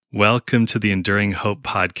Welcome to the Enduring Hope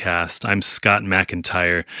podcast. I'm Scott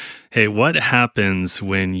McIntyre. Hey, what happens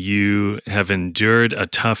when you have endured a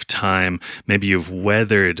tough time? Maybe you've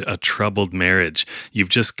weathered a troubled marriage. You've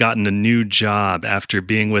just gotten a new job after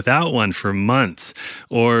being without one for months.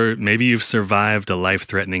 Or maybe you've survived a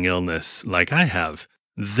life-threatening illness like I have.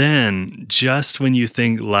 Then, just when you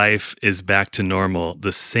think life is back to normal,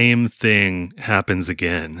 the same thing happens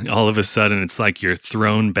again. All of a sudden, it's like you're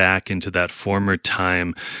thrown back into that former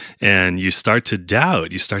time, and you start to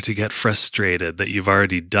doubt. You start to get frustrated that you've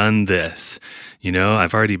already done this.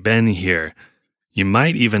 I've already been here. You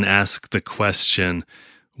might even ask the question,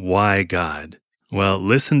 why God? Well,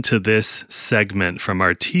 listen to this segment from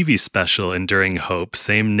our TV special, Enduring Hope,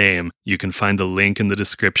 same name. You can find the link in the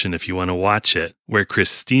description if you want to watch it, where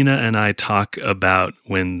Christina and I talk about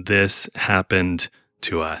when this happened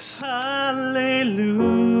to us. Hallelujah,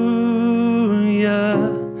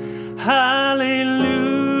 hallelujah,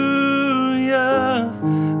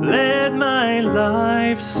 let my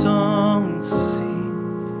life song sing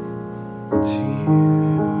to you.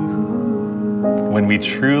 When we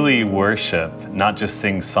truly worship, not just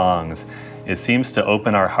sing songs, it seems to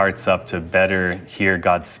open our hearts up to better hear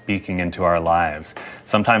God speaking into our lives.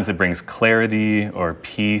 Sometimes it brings clarity or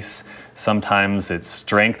peace. Sometimes it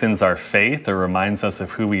strengthens our faith or reminds us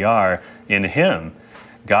of who we are in Him.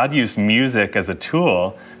 God used music as a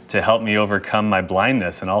tool to help me overcome my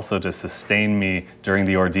blindness and also to sustain me during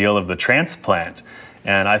the ordeal of the transplant.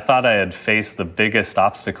 And I thought I had faced the biggest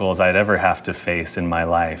obstacles I'd ever have to face in my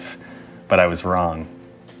life. But I was wrong.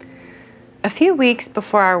 A few weeks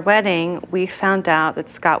before our wedding, we found out that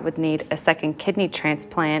Scott would need a second kidney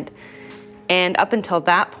transplant. And up until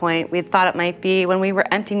that point, we thought it might be when we were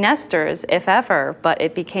empty nesters, if ever, but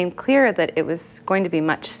it became clear that it was going to be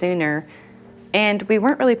much sooner. And we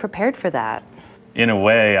weren't really prepared for that. In a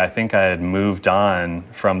way, I think I had moved on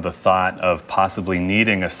from the thought of possibly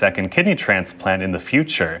needing a second kidney transplant in the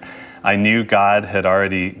future. I knew God had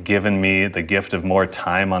already given me the gift of more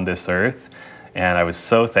time on this earth, and I was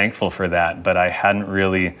so thankful for that, but I hadn't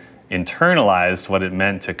really internalized what it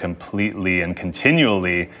meant to completely and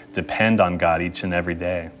continually depend on God each and every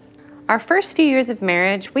day. Our first few years of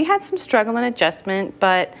marriage, we had some struggle and adjustment,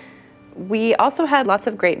 but we also had lots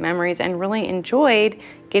of great memories and really enjoyed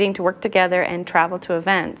getting to work together and travel to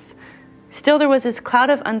events. Still, there was this cloud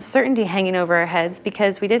of uncertainty hanging over our heads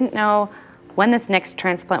because we didn't know when this next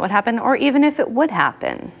transplant would happen, or even if it would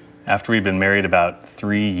happen. After we'd been married about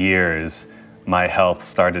 3 years, my health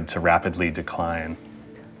started to rapidly decline.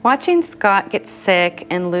 Watching Scott get sick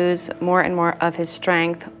and lose more and more of his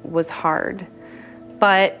strength was hard,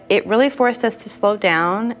 but it really forced us to slow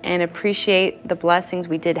down and appreciate the blessings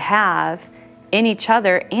we did have in each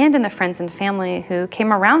other and in the friends and family who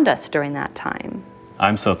came around us during that time.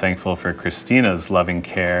 I'm so thankful for Christina's loving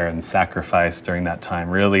care and sacrifice during that time,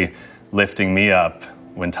 really lifting me up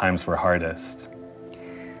when times were hardest.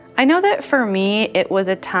 I know that for me, it was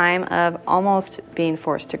a time of almost being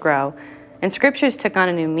forced to grow, and scriptures took on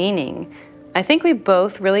a new meaning. I think we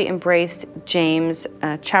both really embraced James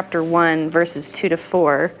chapter 1, verses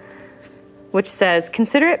 2-4, which says,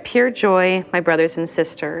 "Consider it pure joy, my brothers and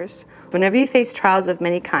sisters, whenever you face trials of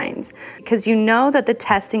many kinds, because you know that the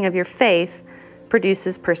testing of your faith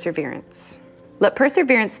produces perseverance. Let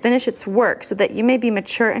perseverance finish its work so that you may be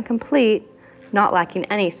mature and complete, not lacking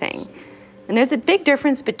anything." And there's a big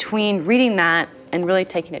difference between reading that and really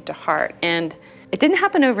taking it to heart. And it didn't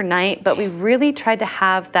happen overnight, but we really tried to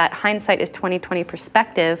have that hindsight is 20/20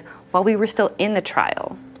 perspective while we were still in the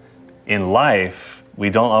trial. In life, we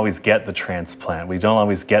don't always get the transplant. We don't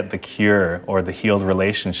always get the cure or the healed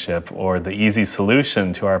relationship or the easy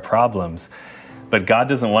solution to our problems. But God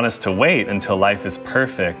doesn't want us to wait until life is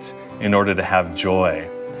perfect in order to have joy.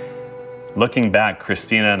 Looking back,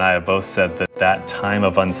 Christina and I have both said that that time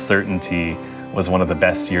of uncertainty was one of the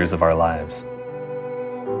best years of our lives.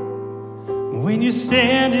 When you're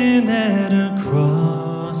standing at a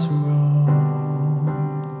crossroads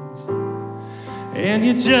and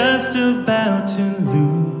you're just about to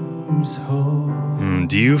lose hope.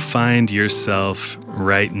 Do you find yourself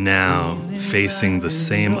right now facing the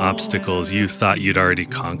same obstacles you thought you'd already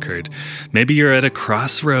conquered? Maybe you're at a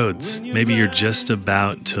crossroads. Maybe you're just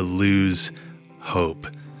about to lose hope.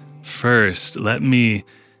 First, let me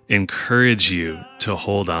encourage you to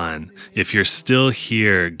hold on. If you're still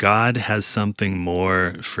here, God has something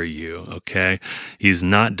more for you, okay? He's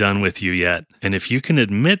not done with you yet. And if you can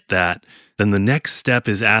admit that, then the next step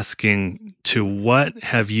is asking, to what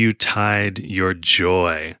have you tied your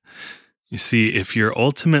joy? You see, if you're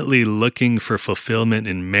ultimately looking for fulfillment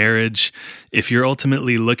in marriage, if you're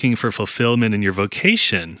ultimately looking for fulfillment in your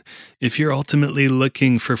vocation, if you're ultimately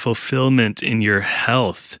looking for fulfillment in your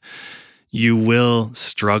health, you will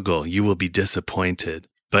struggle. You will be disappointed.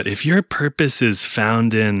 But if your purpose is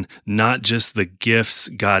found in not just the gifts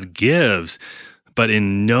God gives, but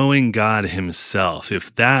in knowing God Himself,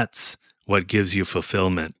 if that's what gives you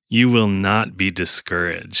fulfillment, you will not be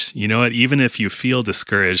discouraged. You know what? Even if you feel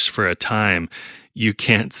discouraged for a time, you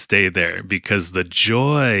can't stay there because the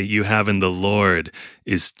joy you have in the Lord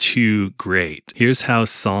is too great. Here's how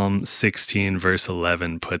Psalm 16, verse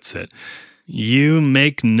 11 puts it. You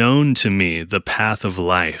make known to me the path of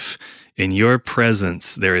life. In your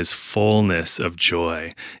presence, there is fullness of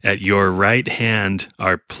joy. At your right hand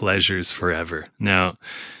are pleasures forever. Now,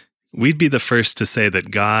 we'd be the first to say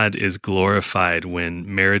that God is glorified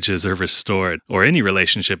when marriages are restored or any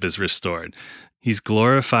relationship is restored. He's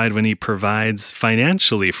glorified when He provides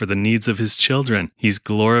financially for the needs of His children. He's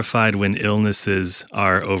glorified when illnesses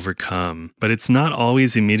are overcome. But it's not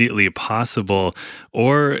always immediately possible,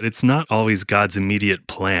 or it's not always God's immediate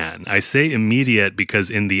plan. I say immediate because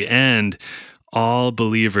in the end, all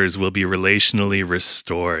believers will be relationally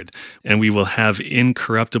restored, and we will have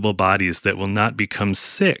incorruptible bodies that will not become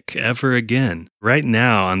sick ever again. Right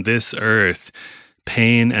now on this earth,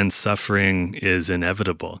 pain and suffering is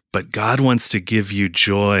inevitable, but God wants to give you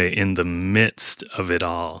joy in the midst of it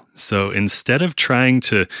all. So instead of trying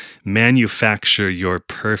to manufacture your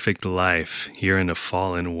perfect life here in a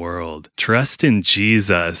fallen world, trust in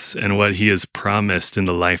Jesus and what He has promised in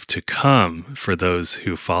the life to come for those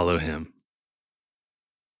who follow Him.